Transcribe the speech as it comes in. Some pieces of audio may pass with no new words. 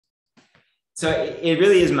So it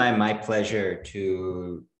really is my pleasure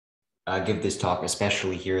to give this talk,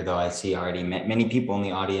 especially here, though I see already many people in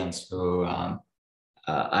the audience who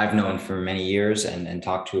I've known for many years and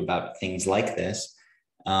talked to about things like this.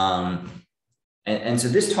 And so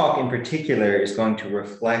this talk in particular is going to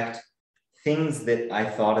reflect things that I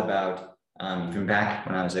thought about even back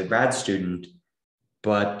when I was a grad student,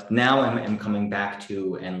 but now I'm coming back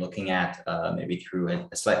to and looking at maybe through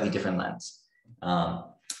a slightly different lens.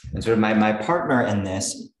 And sort of my partner in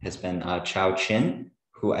this has been Chao Chin,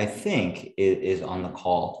 who I think is on the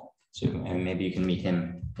call. So maybe you can meet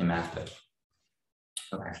him after.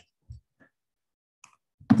 Okay.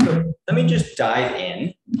 So let me just dive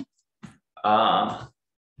in.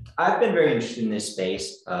 I've been very interested in this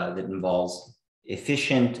space that involves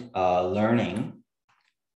efficient learning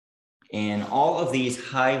and all of these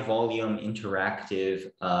high volume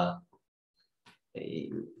interactive,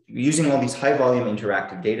 using all these high volume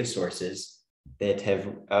interactive data sources that have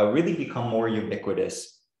really become more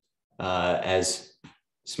ubiquitous as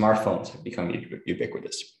smartphones have become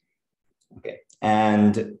ubiquitous. Okay,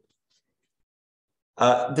 and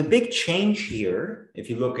the big change here, if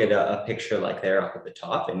you look at a picture like there up at the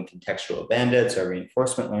top in contextual bandits or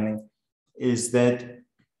reinforcement learning, is that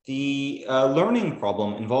the learning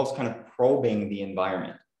problem involves kind of probing the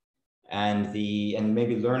environment and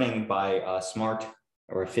maybe learning by smart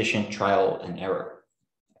or efficient trial and error,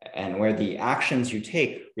 and where the actions you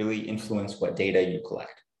take really influence what data you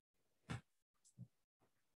collect.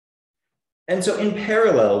 And so in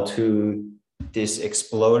parallel to this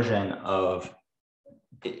explosion of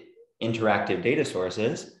interactive data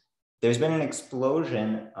sources, there's been an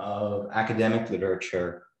explosion of academic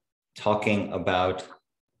literature talking about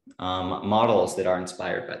models that are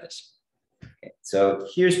inspired by this. Okay, so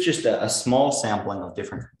here's just a small sampling of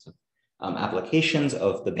different kinds of applications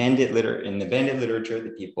of the Bandit literature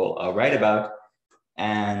that people write about.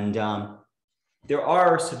 And there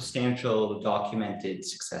are substantial documented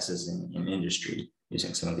successes in industry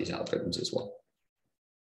using some of these algorithms as well.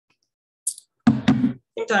 At the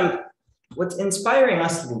same time, what's inspiring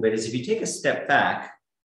us a little bit is if you take a step back,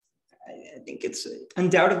 I think it's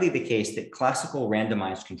undoubtedly the case that classical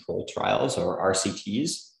randomized control trials, or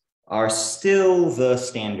RCTs, are still the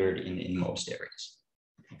standard in most areas.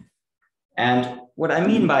 And what I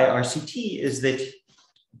mean by RCT is that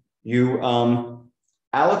you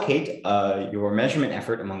allocate your measurement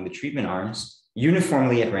effort among the treatment arms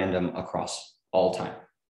uniformly at random across all time.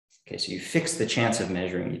 Okay, so you fix the chance of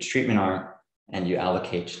measuring each treatment arm and you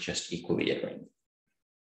allocate just equally at random.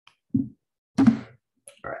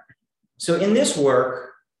 All right. So in this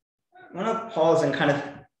work, I want to pause and kind of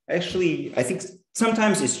actually, I think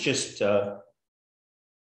sometimes it's just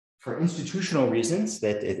for institutional reasons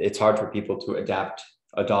that it's hard for people to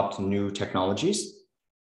adopt new technologies.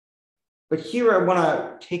 But here I want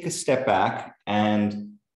to take a step back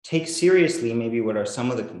and take seriously maybe what are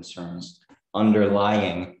some of the concerns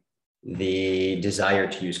underlying the desire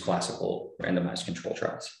to use classical randomized control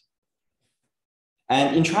trials.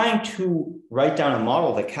 And in trying to write down a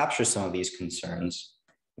model that captures some of these concerns,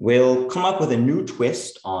 we'll come up with a new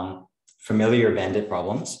twist on familiar Bandit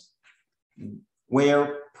problems,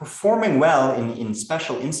 where performing well in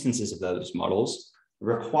special instances of those models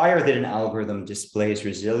require that an algorithm displays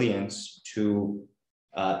resilience to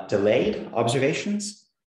delayed observations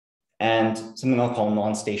and something I'll call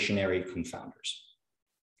non-stationary confounders.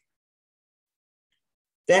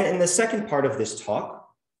 Then in the second part of this talk,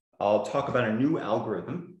 I'll talk about a new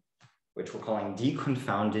algorithm, which we're calling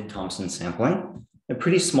deconfounded Thompson sampling, a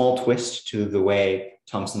pretty small twist to the way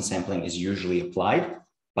Thompson sampling is usually applied,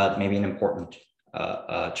 but maybe an important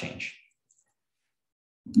change.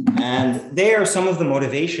 And there, some of the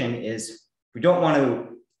motivation is we don't want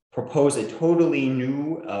to propose a totally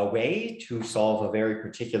new way to solve a very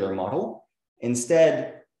particular model.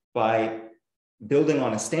 Instead, by building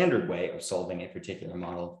on a standard way of solving a particular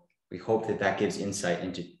model, we hope that that gives insight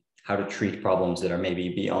into how to treat problems that are maybe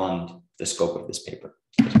beyond the scope of this paper.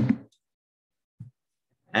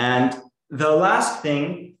 And the last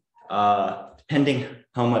thing, depending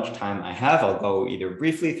how much time I have, I'll go either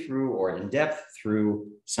briefly through or in depth through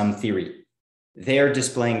some theory. They're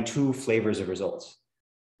displaying two flavors of results.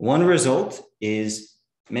 One result is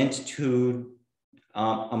meant to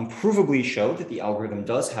provably show that the algorithm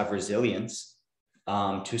does have resilience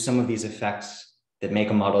to some of these effects that make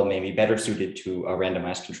a model maybe better suited to a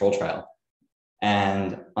randomized control trial.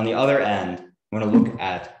 And on the other end, we want to look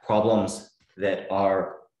at problems that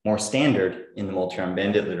are more standard in the multi-arm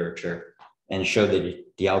Bandit literature and show that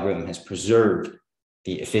the algorithm has preserved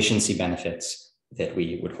the efficiency benefits that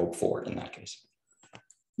we would hope for in that case.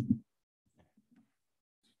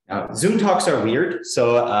 Zoom talks are weird,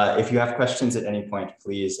 so if you have questions at any point,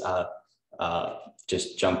 please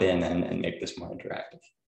just jump in and make this more interactive.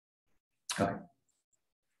 Okay.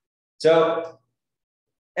 So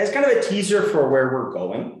as kind of a teaser for where we're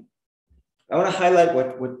going, I want to highlight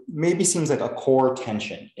what maybe seems like a core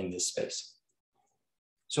tension in this space.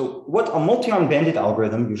 So what a multi-arm bandit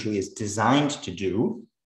algorithm usually is designed to do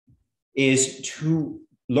is to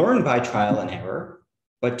learn by trial and error,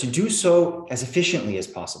 but to do so as efficiently as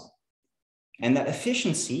possible. And that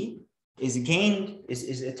efficiency is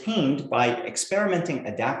attained by experimenting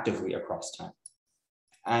adaptively across time.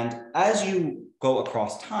 And as you go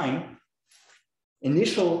across time,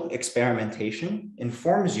 initial experimentation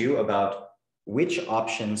informs you about which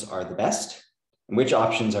options are the best and which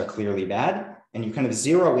options are clearly bad. And you kind of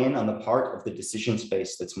zero in on the part of the decision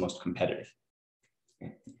space that's most competitive.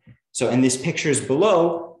 Okay. So in these pictures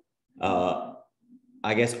below,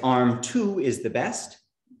 I guess arm 2 is the best,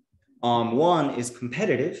 arm 1 is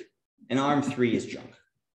competitive, and arm 3 is junk.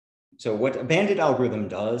 So what a bandit algorithm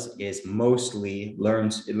does is mostly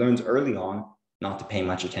learns early on not to pay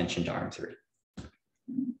much attention to arm 3.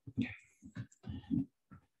 Okay.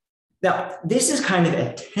 Now, this is kind of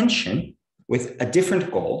a tension with a different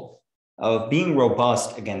goal of being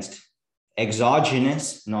robust against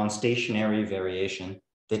exogenous non-stationary variation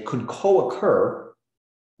that could co-occur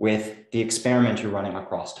with the experiment you're running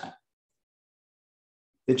across time.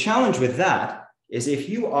 The challenge with that is if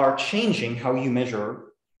you are changing how you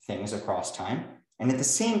measure things across time, and at the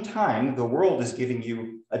same time, the world is giving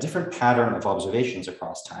you a different pattern of observations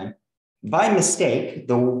across time, by mistake,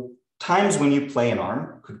 the times when you play an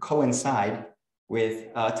arm could coincide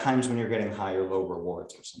with times when you're getting high or low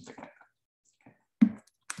rewards or something like that. Okay.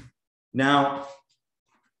 Now,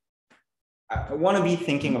 I want to be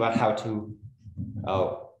thinking about how to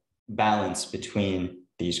balance between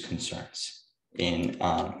these concerns in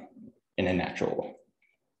a natural way.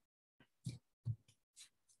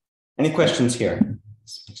 Any questions here? Does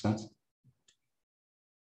this make sense?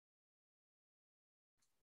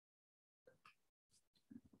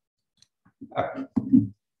 All right.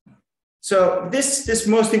 So this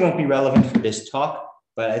mostly won't be relevant for this talk,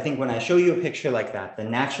 but I think when I show you a picture like that, the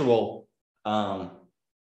natural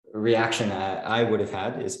reaction I would have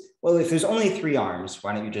had is, well, if there's only 3 arms,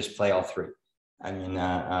 why don't you just play all 3? I mean,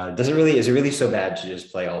 is it really so bad to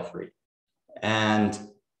just play all 3? And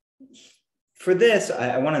for this,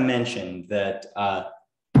 I want to mention that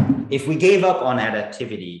if we gave up on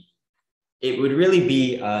adaptivity, it would really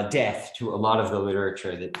be death to a lot of the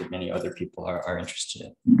literature that many other people are interested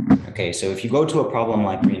in. Okay, so if you go to a problem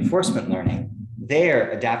like reinforcement learning,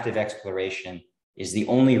 there adaptive exploration is the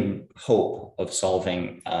only hope of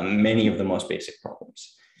solving many of the most basic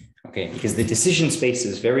problems. Okay, because the decision space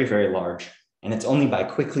is very, very large, and it's only by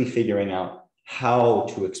quickly figuring out how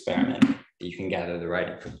to experiment that you can gather the right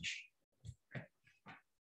information.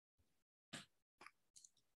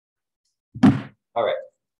 All right.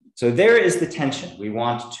 So there is the tension. We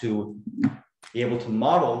want to be able to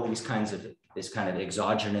model this kind of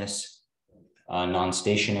exogenous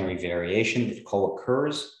non-stationary variation that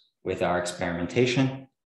co-occurs with our experimentation.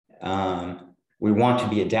 We want to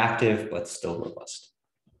be adaptive, but still robust.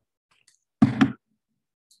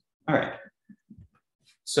 All right.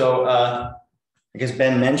 So I guess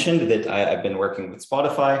Ben mentioned that I've been working with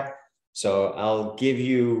Spotify. So I'll give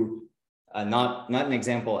you not an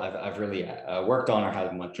example I've really worked on or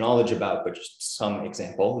had much knowledge about, but just some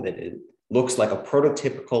example that it looks like a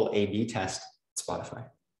prototypical A/B test at Spotify.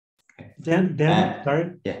 Okay. Dan,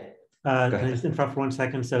 sorry. Yeah. Can I just interrupt for 1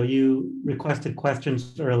 second? So you requested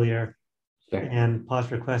questions earlier. Sure. And paused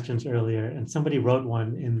for questions earlier, and somebody wrote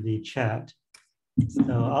one in the chat. So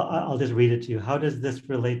I'll just read it to you. How does this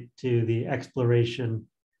relate to the exploitation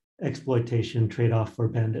trade-off for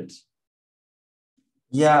bandits?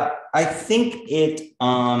 Yeah, I think it,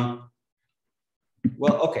 well,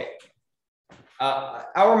 okay.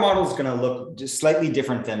 Our model is going to look just slightly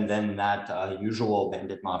different than that usual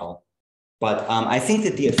bandit model. But I think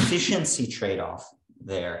that the efficiency trade-off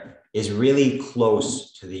there is really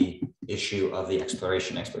close to the issue of the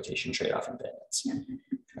exploration-exploitation trade-off in bandits.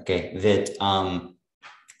 Okay, that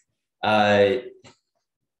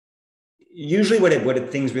usually what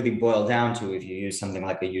things really boil down to, if you use something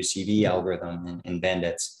like a UCB algorithm in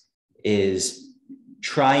bandits, is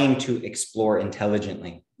trying to explore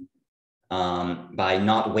intelligently by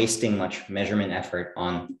not wasting much measurement effort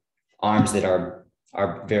on arms that are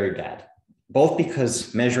very bad, both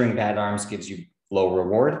because measuring bad arms gives you low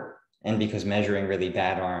reward, and because measuring really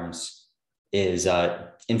bad arms is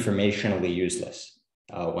informationally useless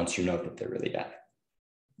once you know that they're really bad.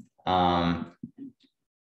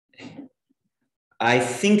 I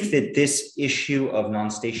think that this issue of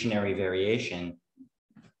non-stationary variation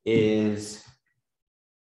is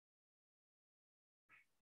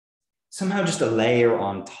somehow just a layer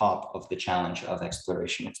on top of the challenge of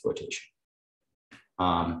exploration exploitation.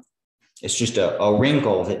 It's just a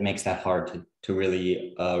wrinkle that makes that hard to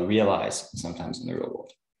really realize sometimes in the real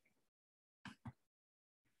world. Not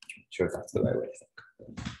sure if that's the right way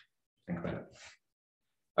to think about it.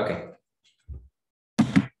 Okay.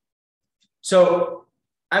 So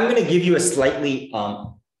I'm going to give you a slightly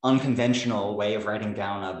unconventional way of writing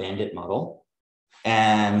down a Bandit model.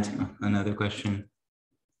 And another question.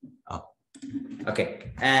 Oh,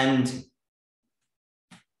 okay. And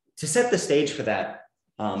to set the stage for that,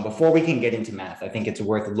 before we can get into math, I think it's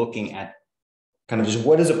worth looking at kind of just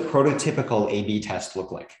what does a prototypical A/B test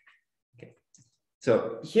look like? Okay.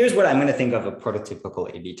 So here's what I'm going to think of a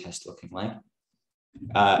prototypical A/B test looking like.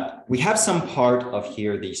 We have some part of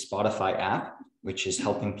here, the Spotify app, which is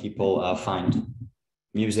helping people find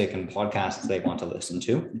music and podcasts they want to listen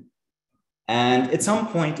to. And at some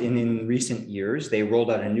point in recent years, they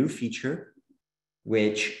rolled out a new feature,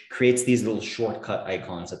 which creates these little shortcut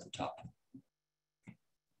icons at the top.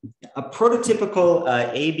 A prototypical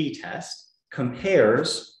A/B test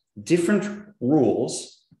compares different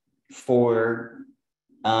rules for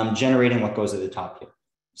generating what goes at the top here.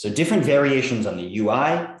 So different variations on the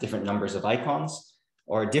UI, different numbers of icons,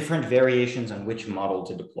 or different variations on which model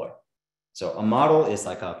to deploy. So a model is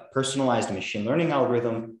like a personalized machine learning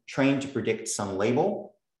algorithm trained to predict some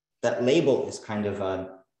label. That label is kind of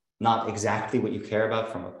not exactly what you care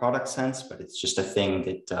about from a product sense, but it's just a thing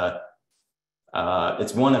that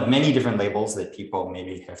it's one of many different labels that people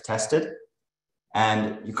maybe have tested.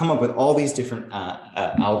 And you come up with all these different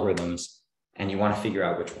algorithms, and you want to figure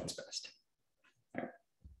out which one's best.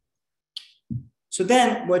 So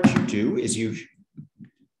then what you do is you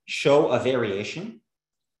show a variation.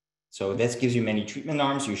 So this gives you many treatment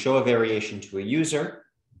arms. You show a variation to a user.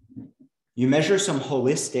 You measure some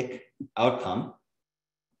holistic outcome,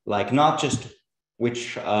 like not just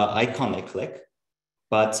which icon they click,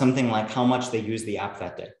 but something like how much they use the app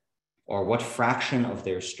that day, or what fraction of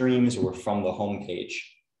their streams were from the home page,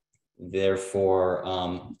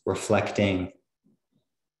 therefore reflecting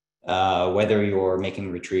whether you're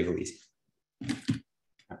making retrieval easy.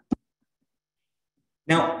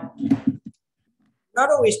 Now,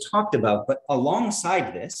 not always talked about, but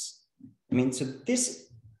alongside this, I mean, so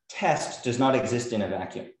this test does not exist in a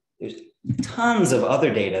vacuum. There's tons of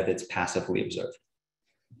other data that's passively observed.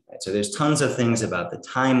 Right? So there's tons of things about the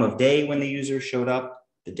time of day when the user showed up,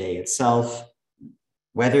 the day itself,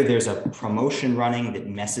 whether there's a promotion running that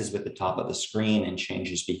messes with the top of the screen and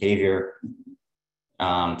changes behavior,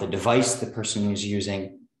 the device the person is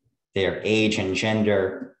using, their age and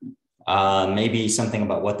gender, maybe something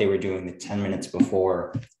about what they were doing the 10 minutes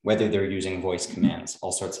before, whether they're using voice commands,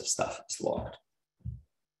 all sorts of stuff is logged.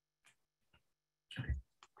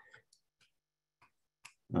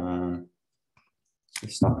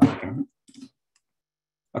 Stop working.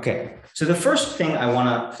 Okay, so the first thing I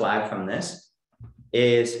want to flag from this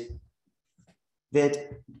is that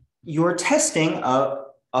you're testing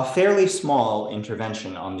a fairly small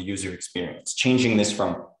intervention on the user experience. Changing this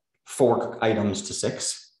from 4 items to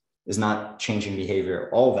 6 is not changing behavior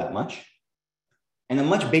all that much. And a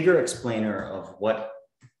much bigger explainer of what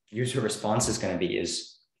user response is going to be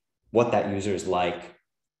is what that user is like,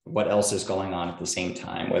 what else is going on at the same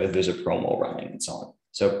time, whether there's a promo running and so on.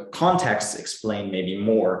 So contexts explain maybe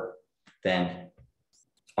more than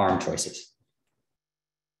arm choices.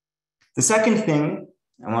 The second thing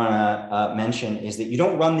I want to mention is that you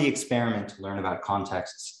don't run the experiment to learn about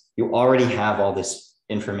contexts. You already have all this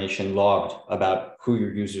information logged about who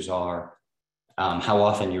your users are, how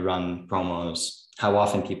often you run promos, how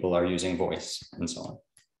often people are using voice, and so on.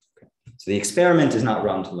 Okay. So the experiment is not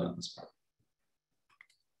run to learn this part.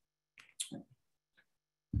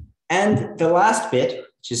 And the last bit,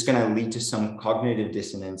 which is going to lead to some cognitive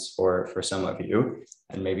dissonance for some of you,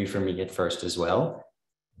 and maybe for me at first as well,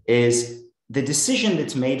 is the decision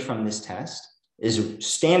that's made from this test is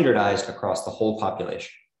standardized across the whole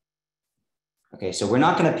population. Okay, so we're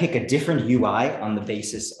not going to pick a different UI on the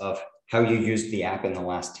basis of how you used the app in the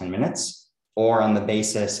last 10 minutes, or on the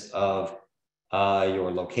basis of your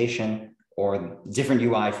location, or different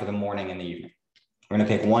UI for the morning and the evening. We're going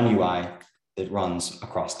to pick one UI that runs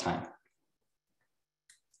across time.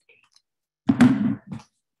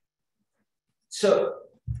 So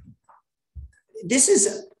this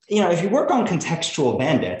is, if you work on contextual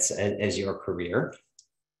bandits as your career,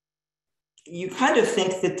 you kind of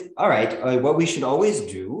think that, all right, what we should always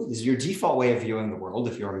do is your default way of viewing the world,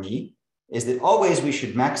 if you're me, is that always we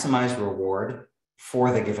should maximize reward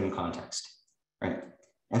for the given context, right?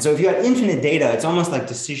 And so if you had infinite data, it's almost like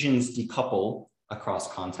decisions decouple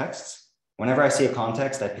across contexts. Whenever I see a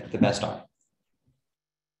context, I pick the best arm.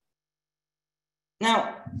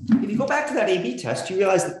 Now, if you go back to that A/B test, you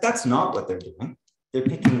realize that that's not what they're doing. They're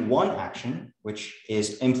picking one action, which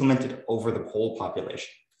is implemented over the whole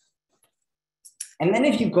population. And then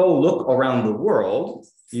if you go look around the world,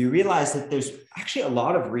 you realize that there's actually a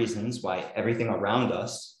lot of reasons why everything around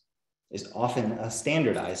us is often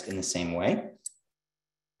standardized in the same way.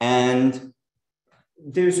 And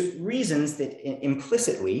there's reasons that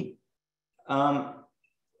implicitly,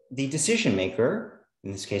 the decision maker,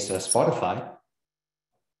 in this case, Spotify,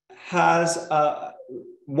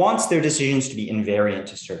 wants their decisions to be invariant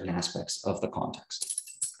to certain aspects of the context.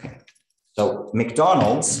 Okay. So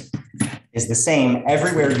McDonald's is the same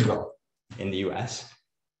everywhere you go in the US.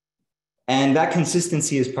 And that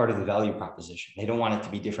consistency is part of the value proposition. They don't want it to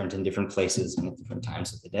be different in different places and at different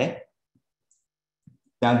times of the day.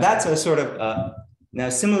 Now that's a sort of, now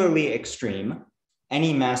similarly extreme,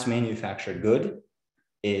 any mass manufactured good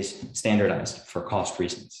is standardized for cost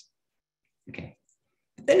reasons. Okay.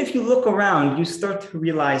 But then if you look around, you start to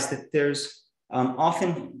realize that there's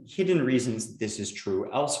often hidden reasons that this is true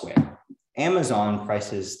elsewhere. Amazon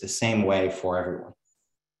prices the same way for everyone.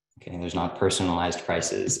 Okay, there's not personalized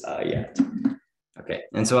prices yet. Okay,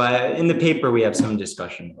 and so in the paper, we have some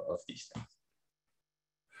discussion of these things.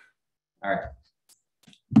 All right.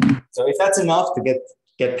 So if that's enough to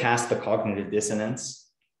get past the cognitive dissonance,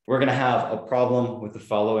 we're going to have a problem with the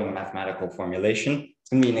following mathematical formulation. It's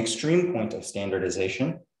going to be an extreme point of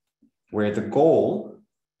standardization, where the goal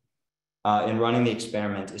in running the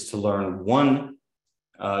experiment is to learn one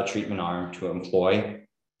treatment arm to employ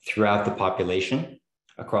throughout the population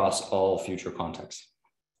across all future contexts.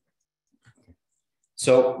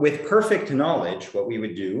 So with perfect knowledge, what we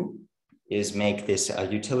would do is make this a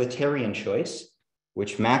utilitarian choice,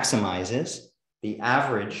 which maximizes the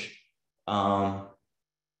average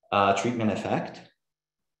treatment effect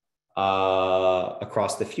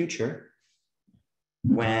across the future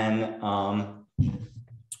when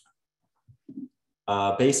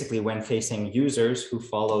basically when facing users who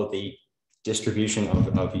follow the distribution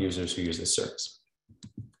of users who use the service.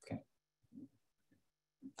 Okay.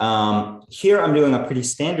 Here I'm doing a pretty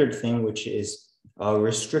standard thing, which is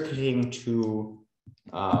restricting to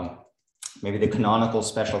maybe the canonical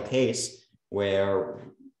special case where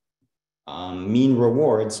mean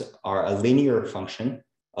rewards are a linear function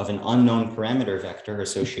of an unknown parameter vector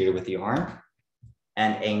associated with the arm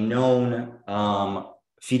and a known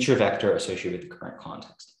feature vector associated with the current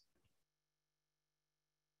context.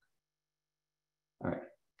 All right.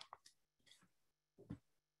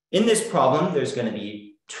 In this problem, there's going to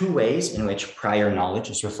be two ways in which prior knowledge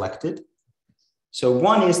is reflected. So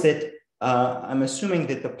one is that I'm assuming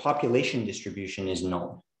that the population distribution is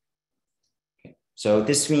known. Okay. So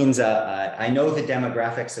this means I know the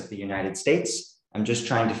demographics of the United States. I'm just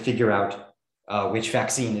trying to figure out which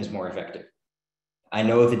vaccine is more effective. I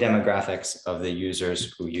know the demographics of the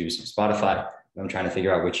users who use Spotify. I'm trying to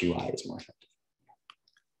figure out which UI is more effective.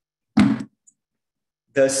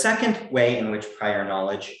 The second way in which prior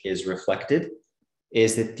knowledge is reflected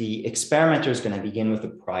is that the experimenter is going to begin with a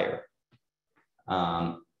prior,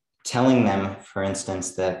 telling them, for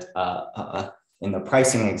instance, that in the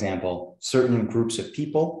pricing example, certain groups of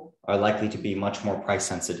people are likely to be much more price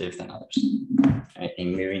sensitive than others. Right?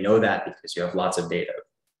 And we know that because you have lots of data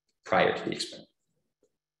prior to the experiment.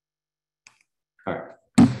 All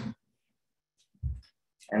right.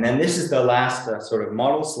 And then this is the last sort of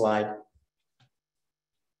model slide.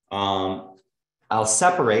 I'll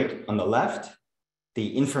separate on the left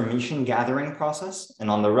the information gathering process, and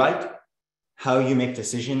on the right, how you make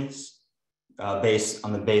decisions based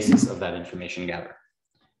on the basis of that information gathering.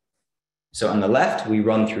 So on the left, we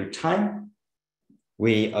run through time.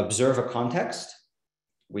 We observe a context.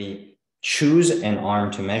 We choose an arm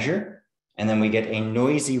to measure, and then we get a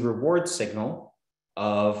noisy reward signal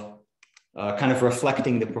of kind of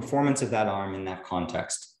reflecting the performance of that arm in that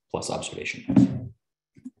context plus observation.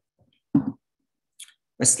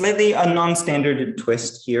 A slightly non-standard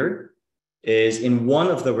twist here is in one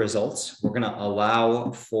of the results, we're going to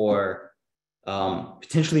allow for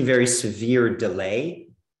potentially very severe delay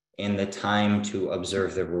in the time to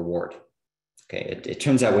observe the reward. Okay, it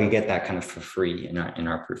turns out we get that kind of for free in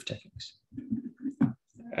our proof techniques. All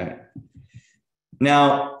right.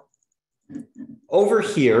 Now, over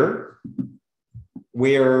here,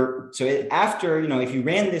 after, if you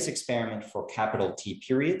ran this experiment for capital T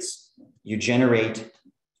periods, you generate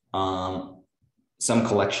some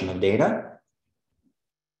collection of data.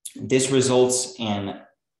 This results in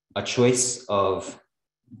a choice of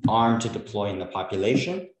arm to deploy in the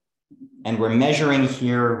population. And we're measuring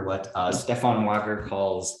here what Stefan Wager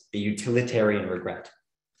calls the utilitarian regret.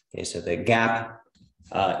 Okay, so the gap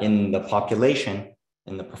in the population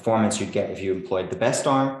and the performance you'd get if you employed the best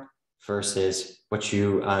arm versus what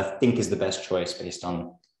you think is the best choice based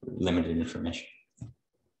on limited information.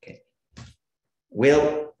 Okay.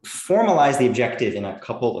 We'll formalize the objective in a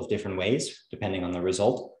couple of different ways, depending on the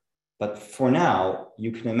result. But for now,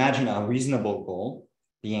 you can imagine a reasonable goal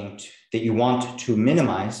being that you want to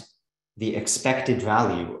minimize the expected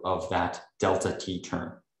value of that delta t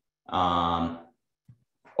term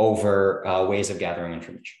over ways of gathering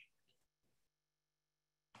information.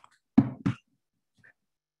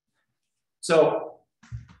 So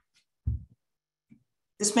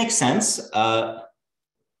this makes sense.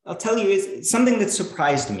 I'll tell you, is something that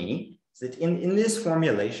surprised me is that in this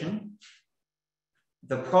formulation,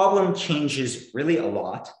 the problem changes really a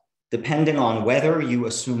lot depending on whether you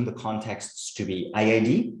assume the contexts to be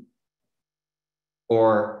IID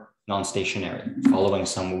or non-stationary, following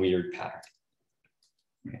some weird pattern.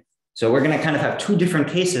 Okay. So we're going to kind of have two different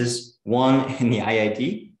cases, one in the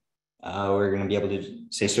IID, we're going to be able to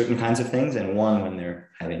say certain kinds of things, and one when they're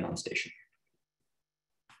highly non-stationary.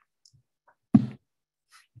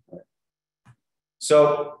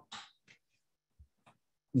 So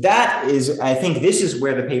that is, I think this is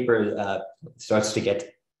where the paper starts to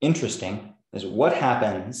get interesting, is what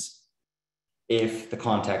happens if the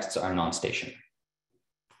contexts are non-stationary.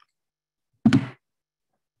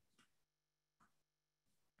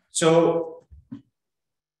 So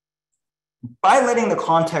by letting the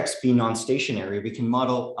context be non-stationary, we can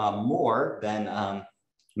model more than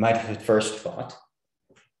you might have at first thought.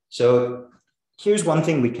 So here's one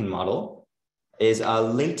thing we can model is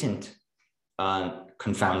latent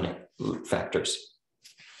confounding factors.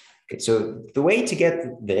 Okay, so the way to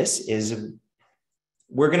get this is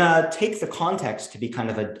we're going to take the context to be kind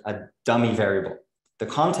of a dummy variable. The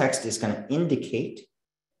context is going to indicate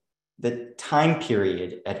the time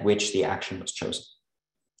period at which the action was chosen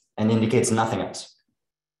and indicates nothing else.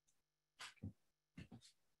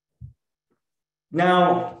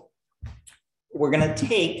 Now, we're going to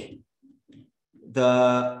take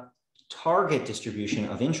the target distribution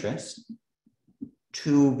of interest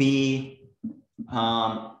to be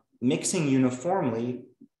mixing uniformly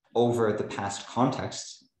over the past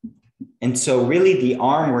contexts. And so really the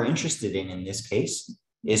arm we're interested in this case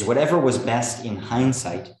is whatever was best in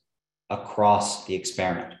hindsight across the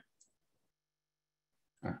experiment.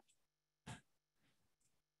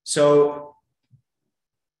 So,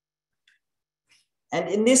 and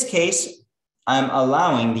in this case, I'm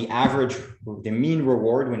allowing the average, the mean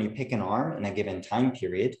reward when you pick an arm in a given time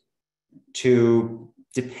period to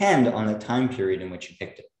depend on the time period in which you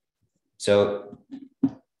picked it. So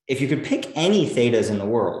if you could pick any thetas in the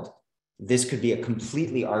world, this could be a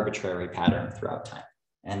completely arbitrary pattern throughout time.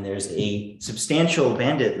 And there's a substantial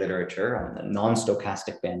bandit literature on the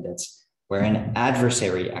non-stochastic bandits where an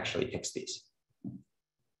adversary actually picks these.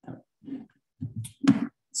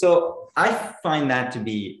 So I find that to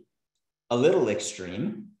be a little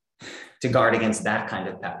extreme to guard against that kind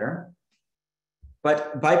of pattern.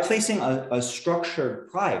 But by placing a structured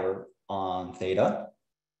prior on theta,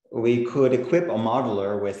 we could equip a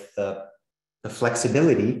modeler with the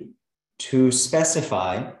flexibility to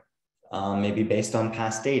specify, maybe based on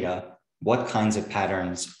past data, what kinds of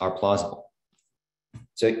patterns are plausible.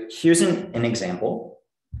 So here's an example.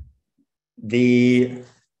 The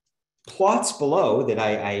plots below that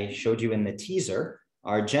I showed you in the teaser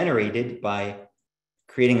are generated by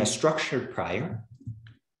creating a structured prior.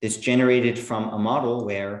 It's generated from a model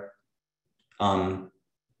where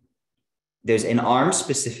there's an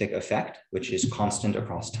arm-specific effect, which is constant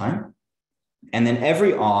across time. And then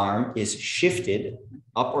every arm is shifted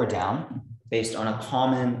up or down based on a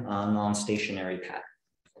common non-stationary pattern.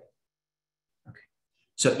 Okay.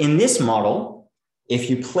 So in this model, if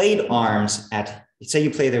you played arms at, say you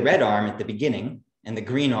play the red arm at the beginning and the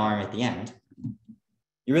green arm at the end,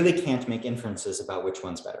 you really can't make inferences about which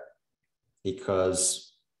one's better,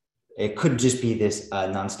 because it could just be this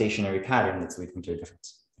non-stationary pattern that's leading to a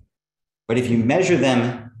difference. But if you measure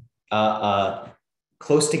them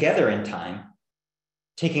close together in time,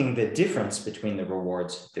 taking the difference between the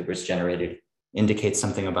rewards that was generated indicates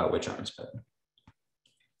something about which arm is better.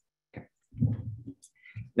 Okay.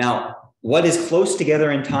 Now, what is close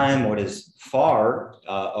together in time, what is far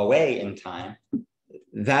away in time,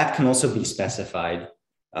 that can also be specified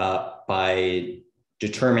by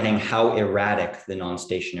determining how erratic the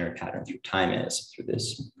non-stationary pattern through time is through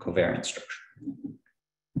this covariance structure.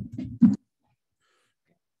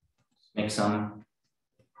 Make some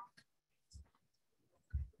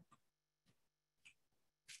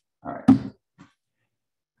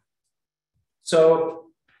So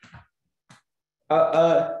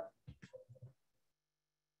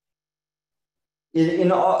in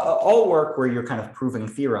all work where you're kind of proving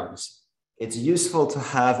theorems, it's useful to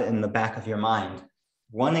have in the back of your mind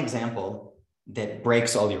one example that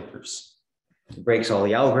breaks all your proofs. It breaks all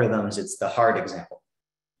the algorithms. It's the hard example.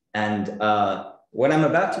 And what I'm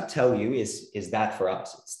about to tell you is that for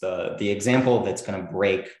us. It's the example that's going to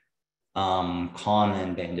break Con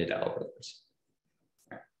and Bandit algorithms.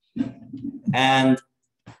 And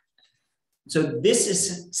so this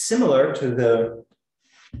is similar to the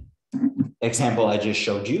example I just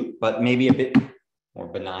showed you, but maybe a bit more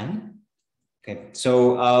benign. Okay,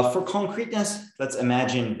 so for concreteness, let's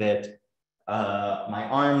imagine that my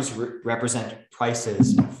arms represent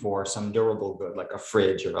prices for some durable good, like a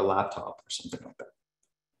fridge or a laptop or something like that.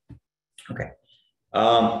 Okay,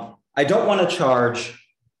 I don't want to charge,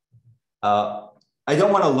 I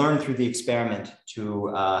don't want to learn through the experiment to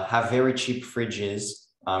have very cheap fridges,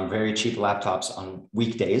 very cheap laptops on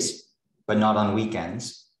weekdays, but not on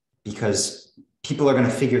weekends, because people are going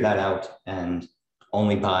to figure that out and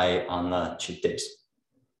only buy on the cheap days.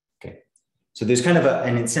 Okay, so there's kind of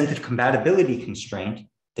an incentive compatibility constraint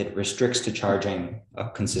that restricts to charging a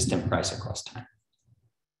consistent price across time.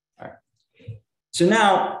 All right. So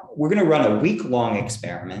now we're going to run a week-long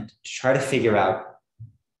experiment to try to figure out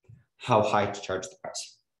how high to charge the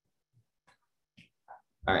price.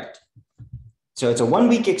 All right. So it's a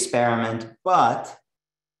 1-week experiment, but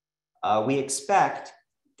we expect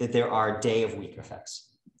that there are day of week effects.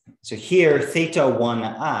 So here, theta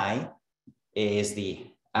 1i is the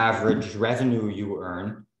average revenue you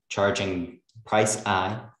earn charging price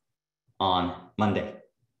I on Monday.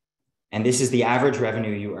 And this is the average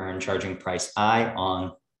revenue you earn charging price I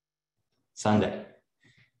on Sunday.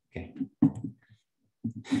 Okay.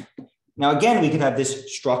 Now, again, we could have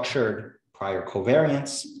this structured prior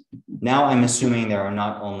covariance. Now I'm assuming there are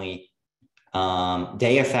not only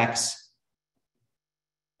day effects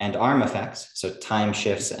and arm effects, so time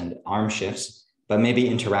shifts and arm shifts, but maybe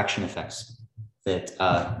interaction effects that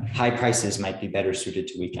high prices might be better suited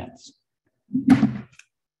to weekends.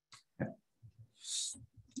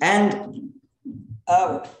 And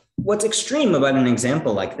what's extreme about an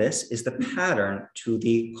example like this is the pattern to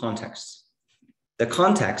the contexts. The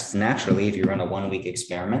contexts, naturally, if you run a 1-week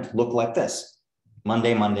experiment, look like this.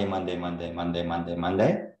 Monday, Monday, Monday, Monday, Monday, Monday,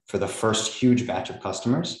 Monday, for the first huge batch of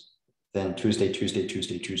customers. Then Tuesday, Tuesday,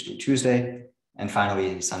 Tuesday, Tuesday, Tuesday, and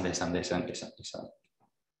finally Sunday, Sunday, Sunday, Sunday, Sunday.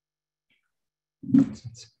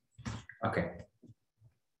 Okay.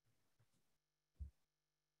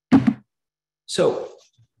 So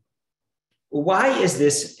why is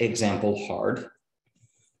this example hard?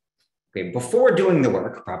 Okay, before doing the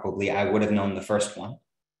work, probably I would have known the first one,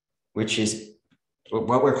 which is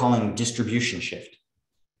what we're calling distribution shift.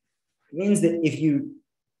 It means that if you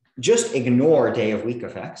just ignore day of week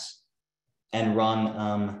effects and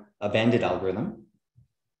run a Bandit algorithm,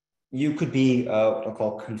 you could be what I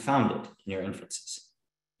call confounded in your inferences.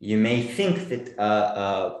 You may think that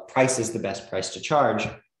price is the best price to charge,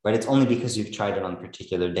 but it's only because you've tried it on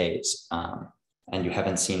particular days and you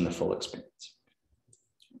haven't seen the full experience.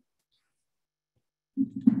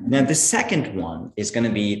 Now, the second one is going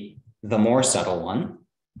to be the more subtle one,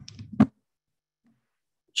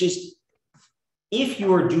 which is if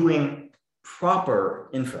you're doing proper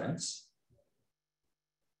inference,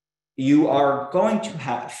 you are going to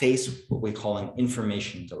face what we call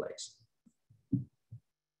information delays.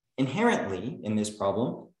 Inherently in this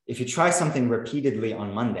problem, if you try something repeatedly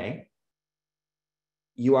on Monday,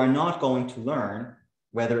 you are not going to learn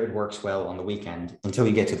whether it works well on the weekend until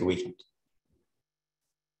you get to the weekend.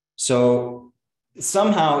 So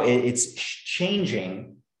somehow it's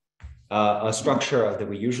changing a structure that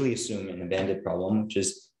we usually assume in a Bandit problem, which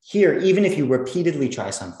is here, even if you repeatedly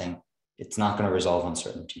try something, it's not going to resolve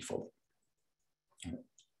uncertainty fully.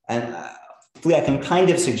 And hopefully I can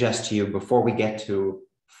kind of suggest to you before we get to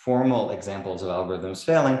formal examples of algorithms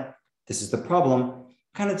failing, this is the problem,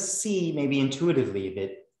 kind of see maybe intuitively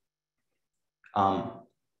that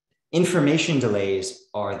information delays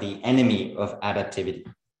are the enemy of adaptivity.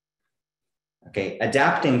 Okay,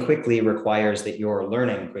 adapting quickly requires that you're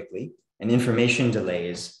learning quickly, and information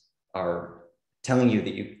delays are telling you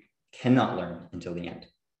that you cannot learn until the end.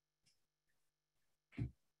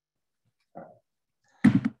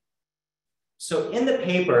 So in the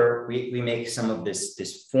paper, we make some of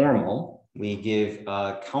this formal. We give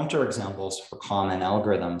counterexamples for common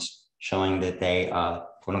algorithms showing that they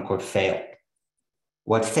quote unquote fail.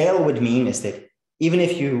 What fail would mean is that even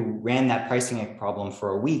if you ran that pricing problem for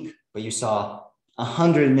a week, but you saw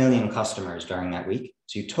 100 million customers during that week,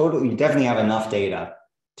 so you definitely have enough data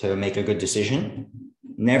to make a good decision.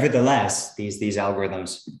 Nevertheless, these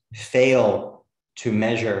algorithms fail to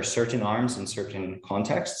measure certain arms in certain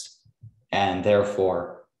contexts, and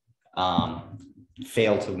therefore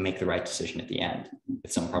fail to make the right decision at the end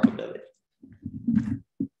with some probability.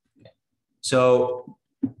 So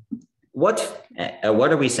what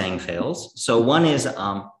are we saying fails? So one is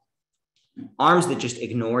arms that just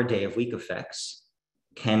ignore day of week effects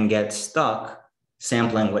can get stuck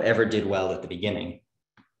sampling whatever did well at the beginning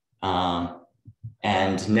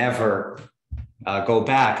and never go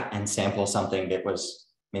back and sample something that was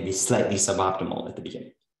maybe slightly suboptimal at the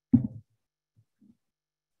beginning.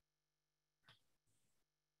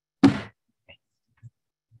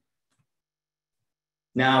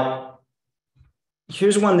 Now,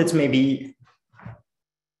 here's one that's maybe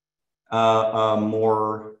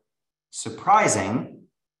more surprising,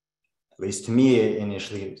 at least to me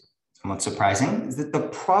initially somewhat surprising, is that the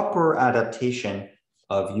proper adaptation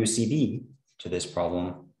of UCB to this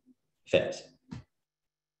problem fails.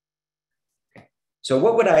 Okay. So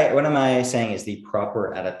what am I saying is the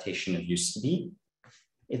proper adaptation of UCB?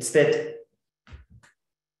 It's that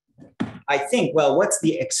I think, well, what's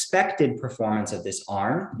the expected performance of this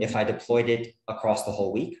arm if I deployed it across the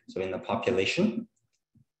whole week, so in the population?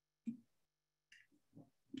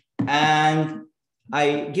 And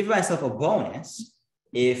I give myself a bonus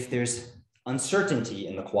if there's uncertainty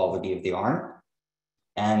in the quality of the arm,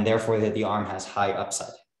 and therefore that the arm has high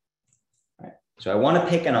upside. Right? So I want to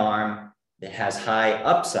pick an arm that has high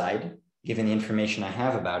upside, given the information I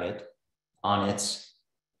have about it, on its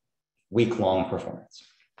week-long performance.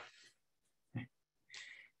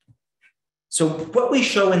 So what we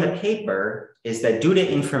show in the paper is that due to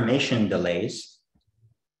information delays,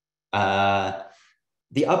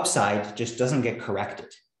 the upside just doesn't get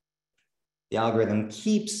corrected. The algorithm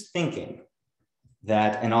keeps thinking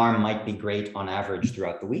that an arm might be great on average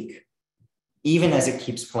throughout the week, even as it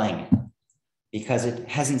keeps playing it, because it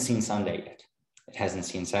hasn't seen Sunday yet. It hasn't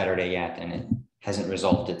seen Saturday yet, and it hasn't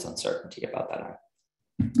resolved its uncertainty about that arm.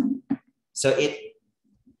 So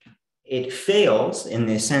it fails in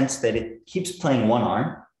the sense that it keeps playing one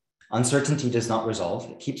arm, uncertainty does not resolve,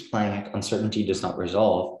 it keeps playing it, uncertainty does not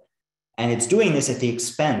resolve, and it's doing this at the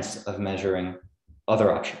expense of measuring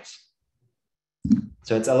other options.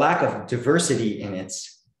 So it's a lack of diversity in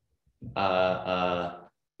its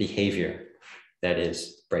behavior that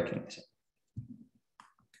is breaking this.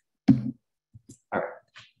 All right.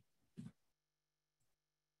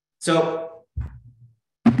 So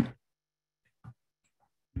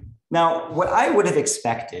now, what I would have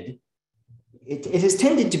expected, it has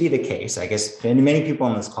tended to be the case, I guess, and many people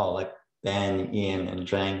on this call, like Ben, Ian, and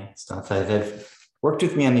Zhang, stuff, have worked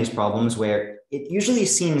with me on these problems where it usually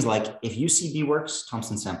seems like if UCB works,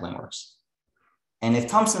 Thompson sampling works. And if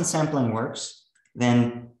Thompson sampling works,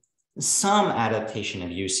 then some adaptation of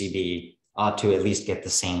UCB ought to at least get the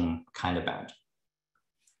same kind of bound.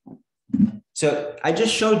 So I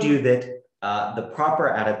just showed you that the proper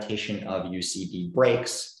adaptation of UCB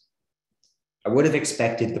breaks. I would have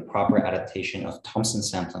expected the proper adaptation of Thompson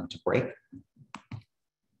sampling to break,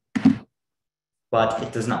 but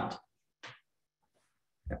it does not.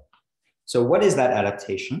 So what is that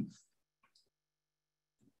adaptation?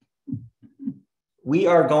 We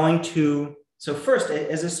are going to, so first,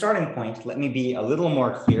 as a starting point, let me be a little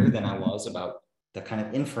more clear than I was about the kind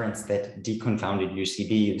of inference that deconfounded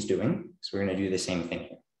UCB is doing. So we're going to do the same thing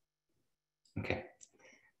here. Okay.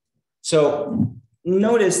 So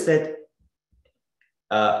notice that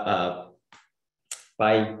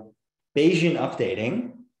by Bayesian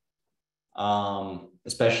updating,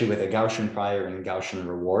 especially with a Gaussian prior and Gaussian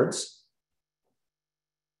rewards,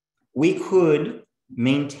 we could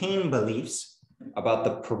maintain beliefs about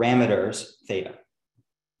the parameters theta,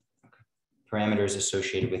 parameters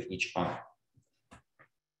associated with each arm.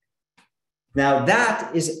 Now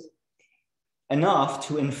that is enough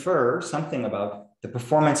to infer something about the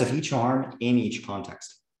performance of each arm in each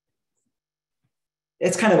context.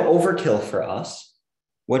 It's kind of overkill for us.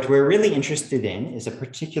 What we're really interested in is a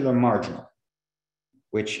particular marginal,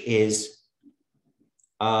 which is,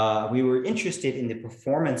 we were interested in the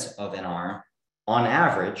performance of an arm on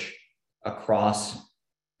average across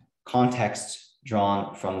contexts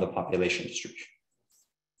drawn from the population distribution.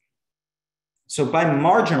 So by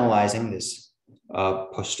marginalizing this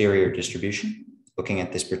posterior distribution, looking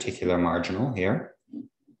at this particular marginal here,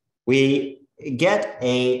 we get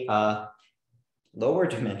a lower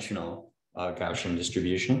dimensional Gaussian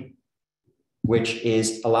distribution, which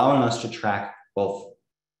is allowing us to track both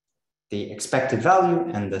the expected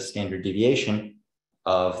value and the standard deviation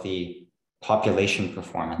of the population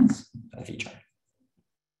performance of each arm.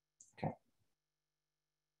 Okay.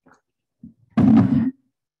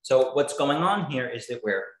 So what's going on here is that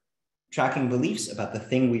we're tracking beliefs about the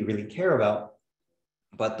thing we really care about,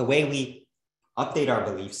 but the way we update our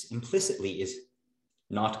beliefs implicitly is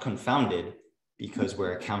not confounded because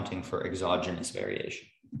we're accounting for exogenous variation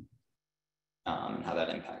and how that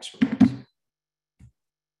impacts results.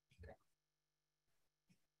 Okay.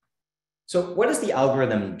 So what does the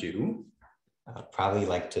algorithm do? Probably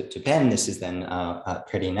like to Ben, this is then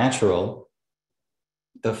pretty natural.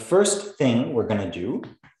 The first thing we're going to do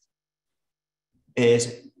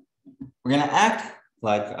is we're going to act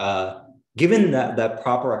like, given that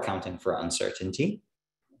proper accounting for uncertainty,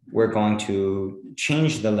 we're going to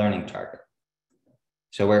change the learning target.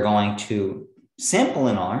 So we're going to sample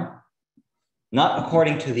an arm, not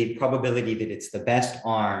according to the probability that it's the best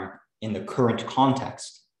arm in the current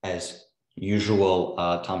context, as usual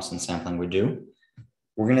Thompson sampling would do.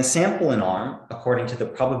 We're going to sample an arm according to the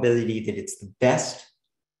probability that it's the best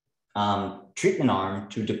treatment arm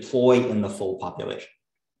to deploy in the full population.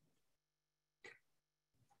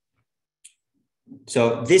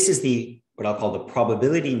 So this is what I'll call the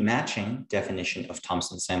probability matching definition of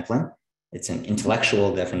Thompson sampling. It's an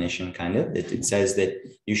intellectual definition, kind of. It says that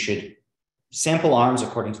you should sample arms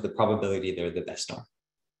according to the probability they're the best arm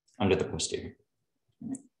under the posterior.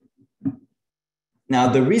 Now,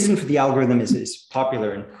 the reason for the algorithm is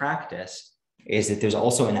popular in practice is that there's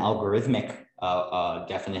also an algorithmic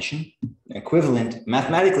definition,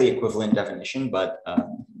 mathematically equivalent definition, but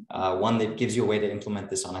one that gives you a way to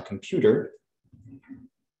implement this on a computer.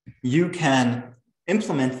 You can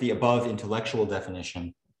implement the above intellectual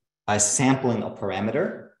definition by sampling a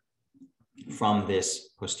parameter from this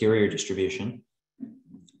posterior distribution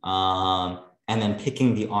and then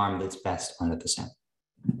picking the arm that's best under the sample.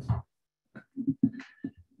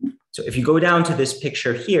 So if you go down to this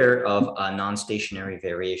picture here of a non-stationary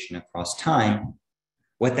variation across time,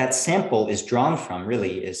 what that sample is drawn from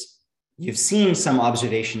really is you've seen some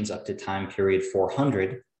observations up to time period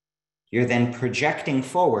 400. You're then projecting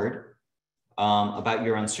forward about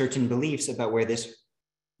your uncertain beliefs about where this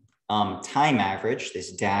time average,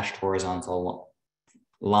 this dashed horizontal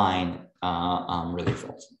line, really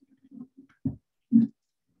falls.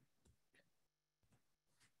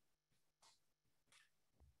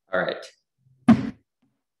 All right.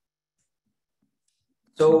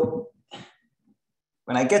 So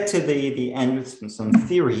when I get to the end with some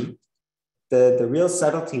theory, the real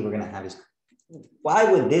subtlety we're going to have is why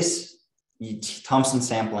would this Thompson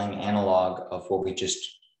sampling analog of what we just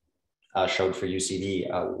showed for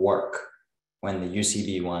UCB work when the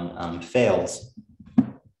UCB one fails?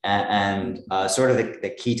 And sort of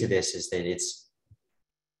the key to this is that it's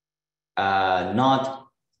not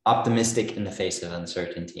optimistic in the face of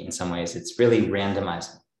uncertainty. In some ways, it's really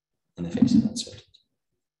randomizing in the face of uncertainty.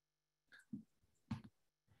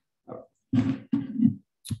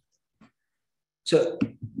 So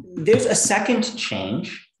there's a second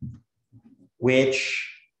change,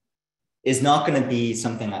 which is not going to be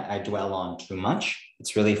something I dwell on too much.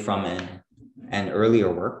 It's really from an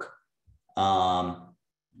earlier work. The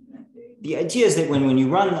idea is that when you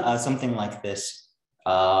run something like this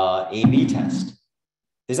A/B test,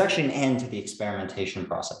 there's actually an end to the experimentation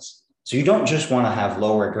process. So you don't just want to have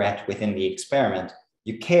low regret within the experiment.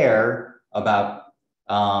 You care about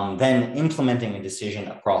then implementing a decision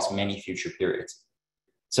across many future periods.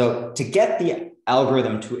 So to get the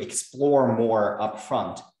algorithm to explore more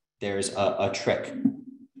upfront, there's a trick.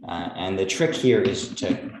 And the trick here is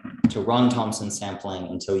to run Thompson sampling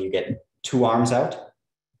until you get 2 arms out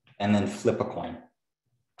and then flip a coin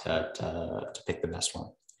to pick the best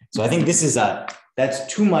one. So I think this is that's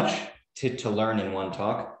too much to learn in one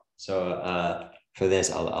talk. So for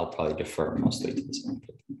this, I'll probably defer mostly to this one.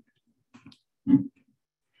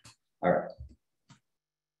 All right.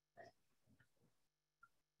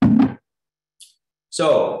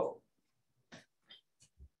 So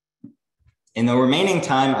in the remaining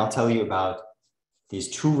time, I'll tell you about these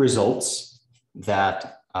 2 results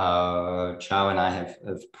that Chao and I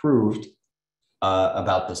have proved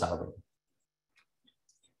about this algorithm.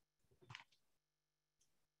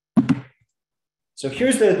 So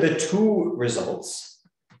here's the 2 results.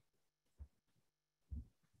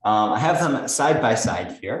 I have them side by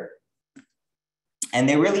side here. And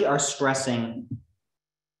they really are stressing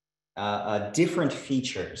different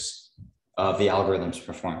features of the algorithm's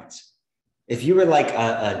performance. If you were like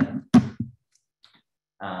a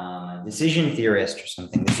decision theorist or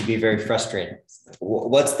something, this would be very frustrating.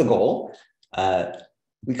 What's the goal?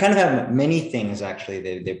 We kind of have many things, actually,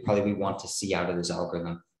 that probably we want to see out of this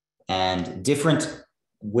algorithm. And different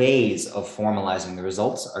ways of formalizing the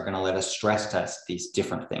results are going to let us stress test these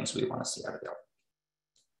different things we want to see out of the algorithm.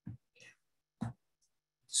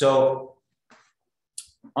 So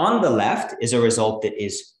on the left is a result that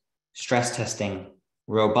is stress testing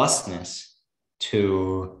robustness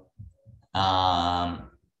to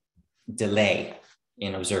delay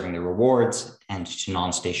in observing the rewards and to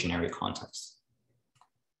non-stationary contexts.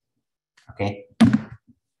 Okay.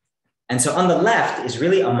 And so on the left is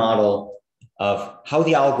really a model of how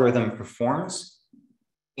the algorithm performs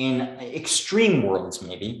in extreme worlds,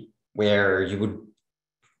 maybe, where you would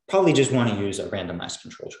probably just want to use a randomized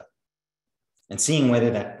control trial and seeing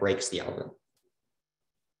whether that breaks the algorithm.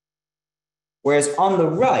 Whereas on the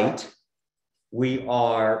right, we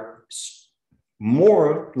are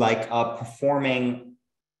more like performing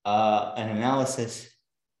an analysis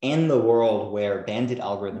in the world where Bandit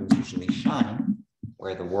algorithms usually shine,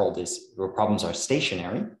 where where problems are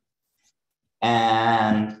stationary,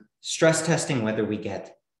 and stress testing whether we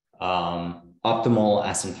get optimal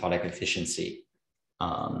asymptotic efficiency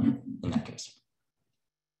in that case.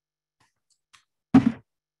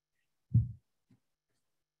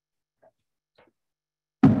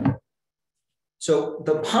 So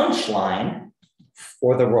the punchline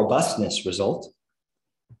for the robustness result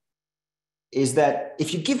is that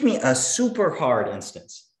if you give me a super hard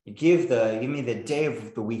instance, you give me the day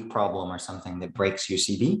of the week problem or something that breaks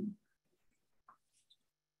UCB,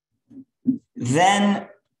 then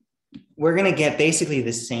we're going to get basically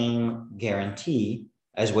the same guarantee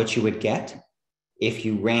as what you would get if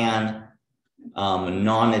you ran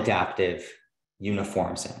non-adaptive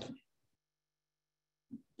uniform sampling.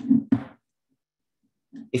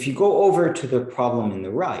 If you go over to the problem in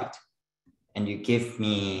the right and you give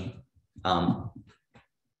me an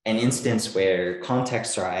instance where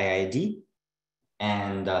contexts are IID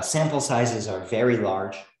and sample sizes are very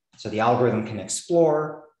large, so the algorithm can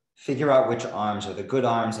explore, figure out which arms are the good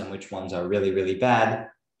arms and which ones are really, really bad,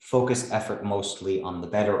 focus effort mostly on the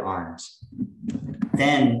better arms,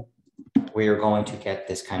 then we're going to get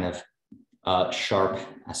this kind of sharp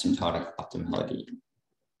asymptotic optimality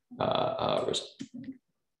result.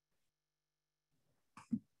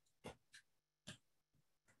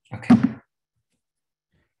 Okay.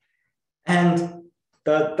 And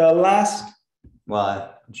the last,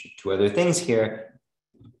 well, two other things here.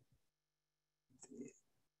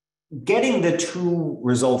 Getting the two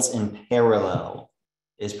results in parallel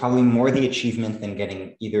is probably more the achievement than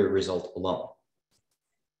getting either result alone.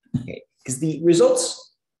 Okay, because the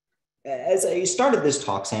results, as I started this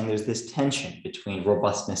talk saying, there's this tension between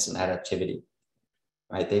robustness and adaptivity,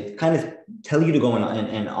 right? They kind of tell you to go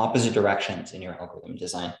in opposite directions in your algorithm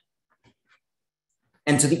design.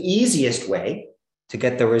 And so the easiest way to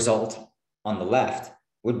get the result on the left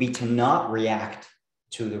would be to not react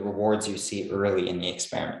to the rewards you see early in the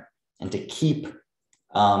experiment and to keep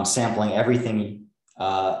sampling everything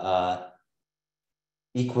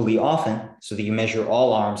equally often so that you measure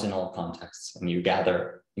all arms in all contexts and you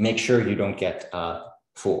make sure you don't get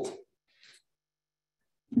fooled.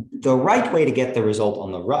 The right way to get the result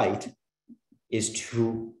on the right is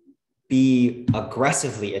to be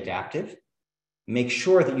aggressively adaptive, make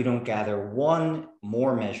sure that you don't gather one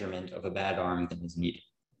more measurement of a bad arm than is needed.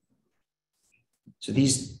 So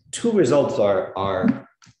these two results are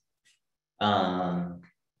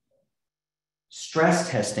stress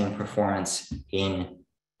testing performance in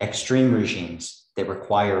extreme regimes that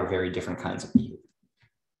require very different kinds of behavior.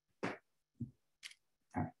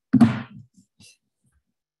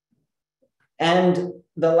 And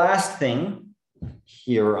the last thing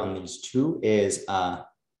here on these two is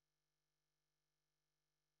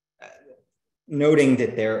noting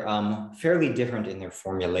that they're fairly different in their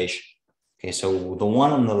formulation. Okay, so the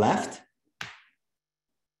one on the left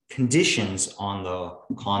conditions on the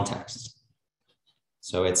context.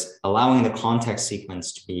 So it's allowing the context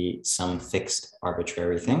sequence to be some fixed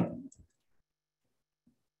arbitrary thing,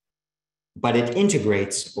 but it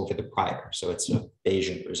integrates over the prior. So it's a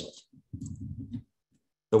Bayesian result.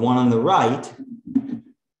 The one on the right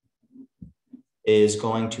is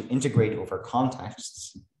going to integrate over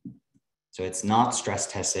contexts. So it's not stress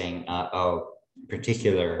testing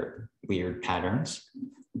particular weird patterns,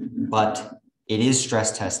 but it is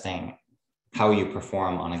stress testing how you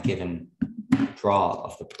perform on a given draw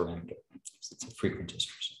of the parameter. So it's a frequent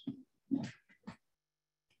distribution.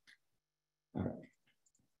 All right.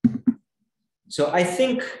 So I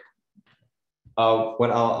think what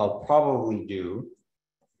I'll probably do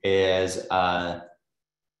is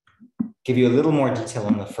give you a little more detail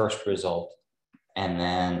on the first result and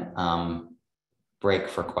then break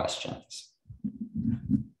for questions.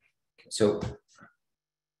 So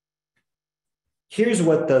here's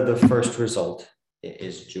what the first result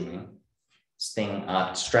is doing.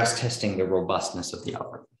 Stress testing the robustness of the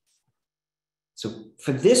algorithm. So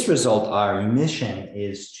for this result, our mission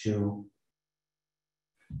is to,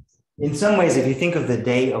 in some ways, if you think of the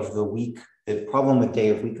day of the week, the problem with day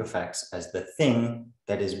of week effects as the thing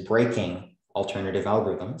that is breaking alternative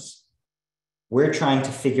algorithms, we're trying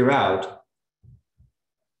to figure out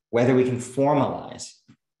whether we can formalize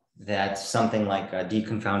that something like a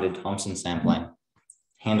deconfounded Thompson sampling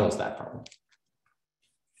handles that problem.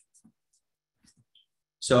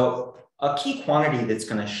 So a key quantity that's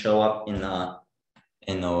going to show up in the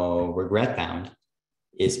regret bound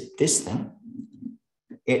is this thing.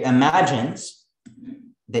 It imagines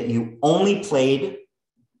that you only played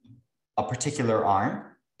a particular arm,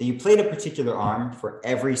 that you played a particular arm for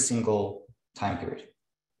every single time period.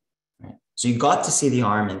 Right? So you got to see the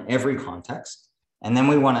arm in every context. And then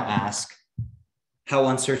we want to ask, how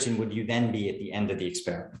uncertain would you then be at the end of the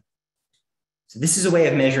experiment? So this is a way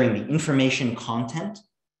of measuring the information content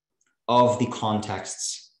of the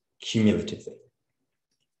contexts cumulatively.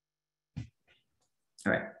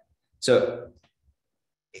 All right. So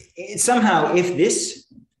somehow, if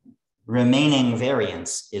this remaining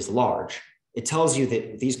variance is large, it tells you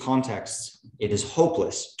that these contexts, it is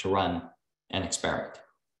hopeless to run an experiment.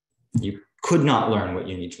 You could not learn what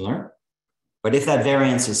you need to learn. But if that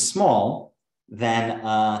variance is small, then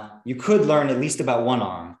you could learn at least about one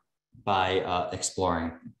arm by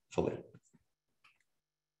exploring fully.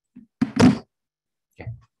 Okay.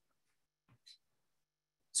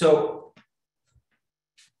 So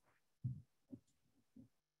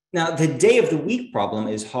now the day of the week problem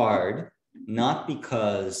is hard, not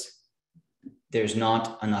because there's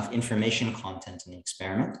not enough information content in the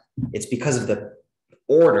experiment. It's because of the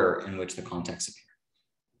order in which the contexts appear.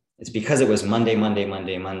 It's because it was Monday, Monday,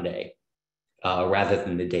 Monday, Monday, rather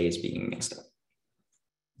than the days being mixed up.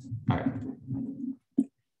 All right.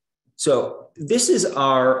 So this is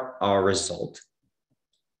our result.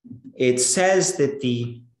 It says that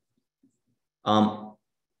the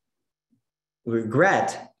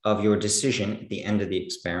regret of your decision at the end of the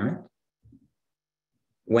experiment,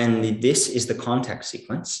 when this is the context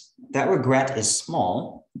sequence, that regret is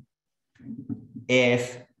small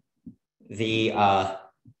if the,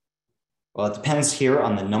 well, it depends here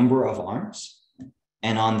on the number of arms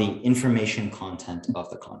and on the information content of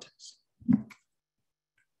the context.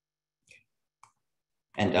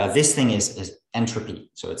 And this thing is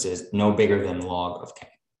entropy, so it says no bigger than log of k.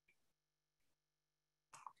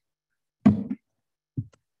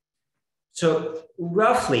 So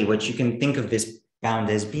roughly what you can think of this bound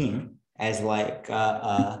as being, as like,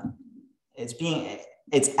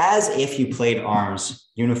 it's as if you played arms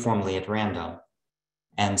uniformly at random.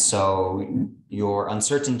 And so your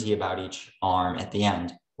uncertainty about each arm at the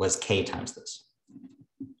end was k times this.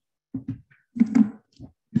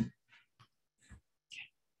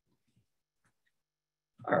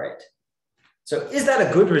 All right. So is that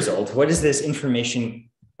a good result? What is this information?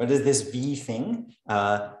 What is this V thing?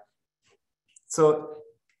 So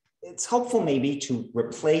it's helpful maybe to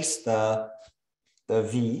replace the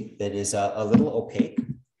V that is a little opaque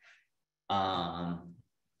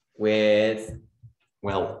with,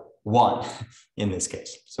 well, 1 in this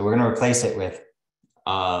case. So we're going to replace it with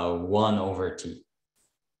 1 over t.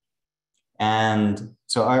 And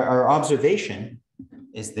so our observation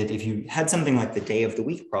is that if you had something like the day of the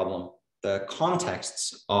week problem, the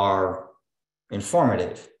contexts are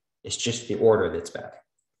informative. It's just the order that's bad.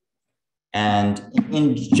 And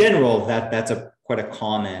in general, that's quite a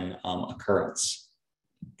common occurrence.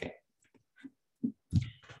 Okay.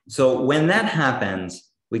 So when that happens,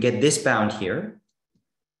 we get this bound here.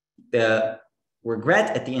 The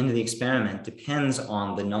regret at the end of the experiment depends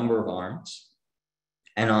on the number of arms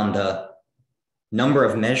and on the number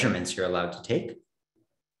of measurements you're allowed to take.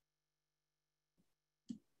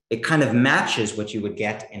 It kind of matches what you would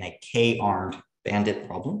get in a k-armed bandit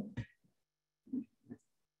problem.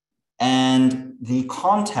 And the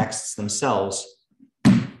contexts themselves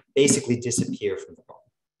basically disappear from the problem.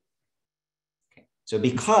 Okay. So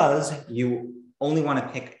because you only want to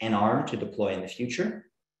pick an arm to deploy in the future,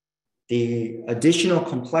 the additional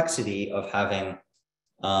complexity of having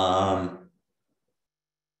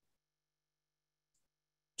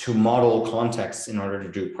to model contexts in order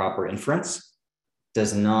to do proper inference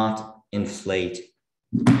does not inflate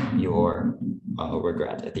your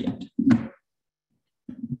regret at the end.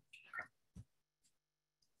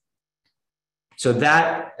 So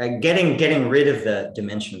that getting rid of the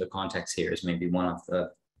dimension of the context here is maybe one of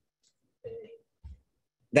the,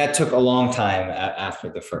 that took a long time after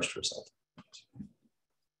the first result.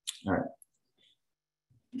 All right.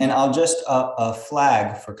 And I'll just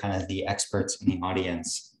flag for kind of the experts in the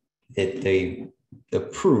audience that the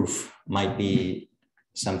proof might be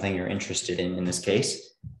something you're interested in this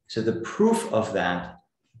case. So the proof of that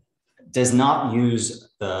does not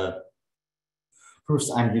use the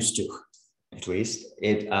proofs I'm used to, at least.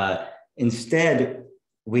 Instead,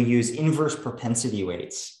 we use inverse propensity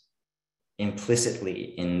weights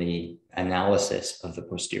implicitly in the analysis of the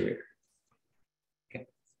posterior. Okay.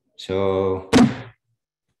 So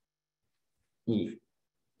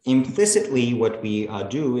implicitly, what we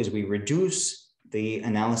do is we reduce the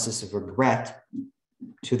analysis of regret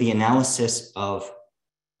to the analysis of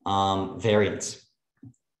variance.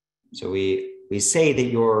 So we say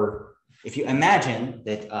that if you imagine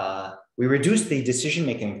that we reduce the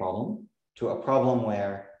decision-making problem to a problem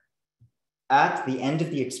where at the end of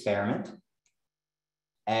the experiment,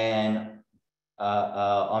 an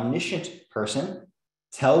omniscient person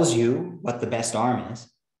tells you what the best arm is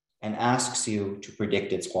and asks you to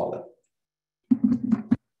predict its quality.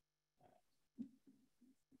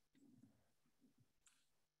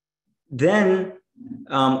 Then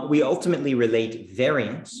we ultimately relate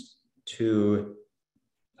variance to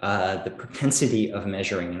the propensity of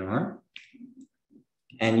measuring an arm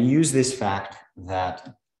and use this fact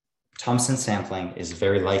that Thompson sampling is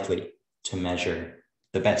very likely to measure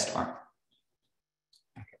the best arm.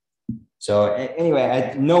 So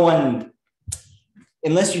anyway, no one,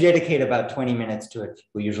 unless you dedicate about 20 minutes to it,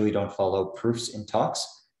 we usually don't follow proofs in talks,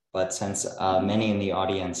 but since many in the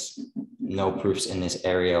audience know proofs in this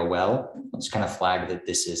area well, I'll just kind of flag that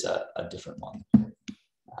this is a different one.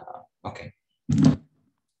 Okay.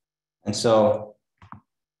 And so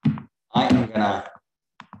I am gonna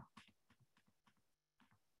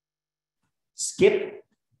skip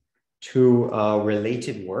to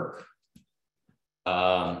related work.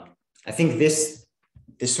 I think this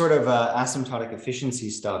sort of asymptotic efficiency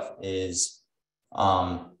stuff is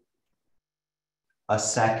a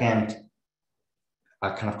second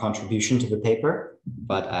kind of contribution to the paper,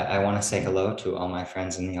 but I want to say hello to all my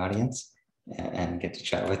friends in the audience and get to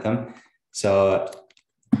chat with them. So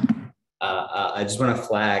I just want to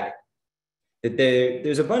flag that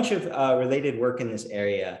there's a bunch of related work in this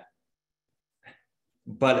area,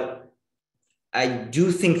 but I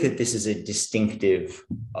do think that this is a distinctive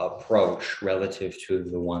approach relative to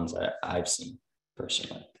the ones that I've seen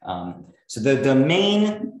personally. So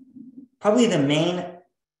probably the main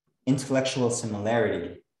intellectual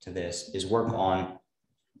similarity to this is work on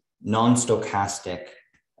non-stochastic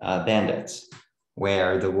bandits,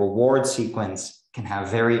 where the reward sequence can have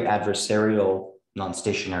very adversarial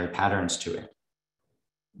non-stationary patterns to it.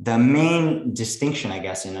 The main distinction, I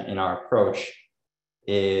guess, in our approach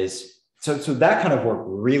is, so that kind of work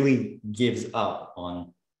really gives up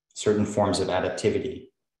on certain forms of adaptivity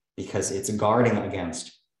because it's guarding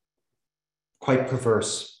against quite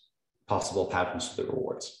perverse possible patterns to the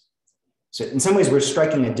rewards. So in some ways, we're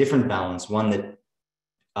striking a different balance, one that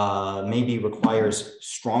maybe requires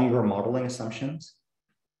stronger modeling assumptions,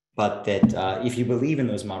 but that if you believe in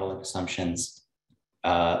those modeling assumptions,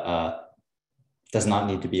 does not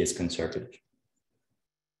need to be as conservative.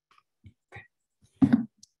 Okay.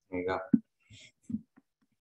 There you go.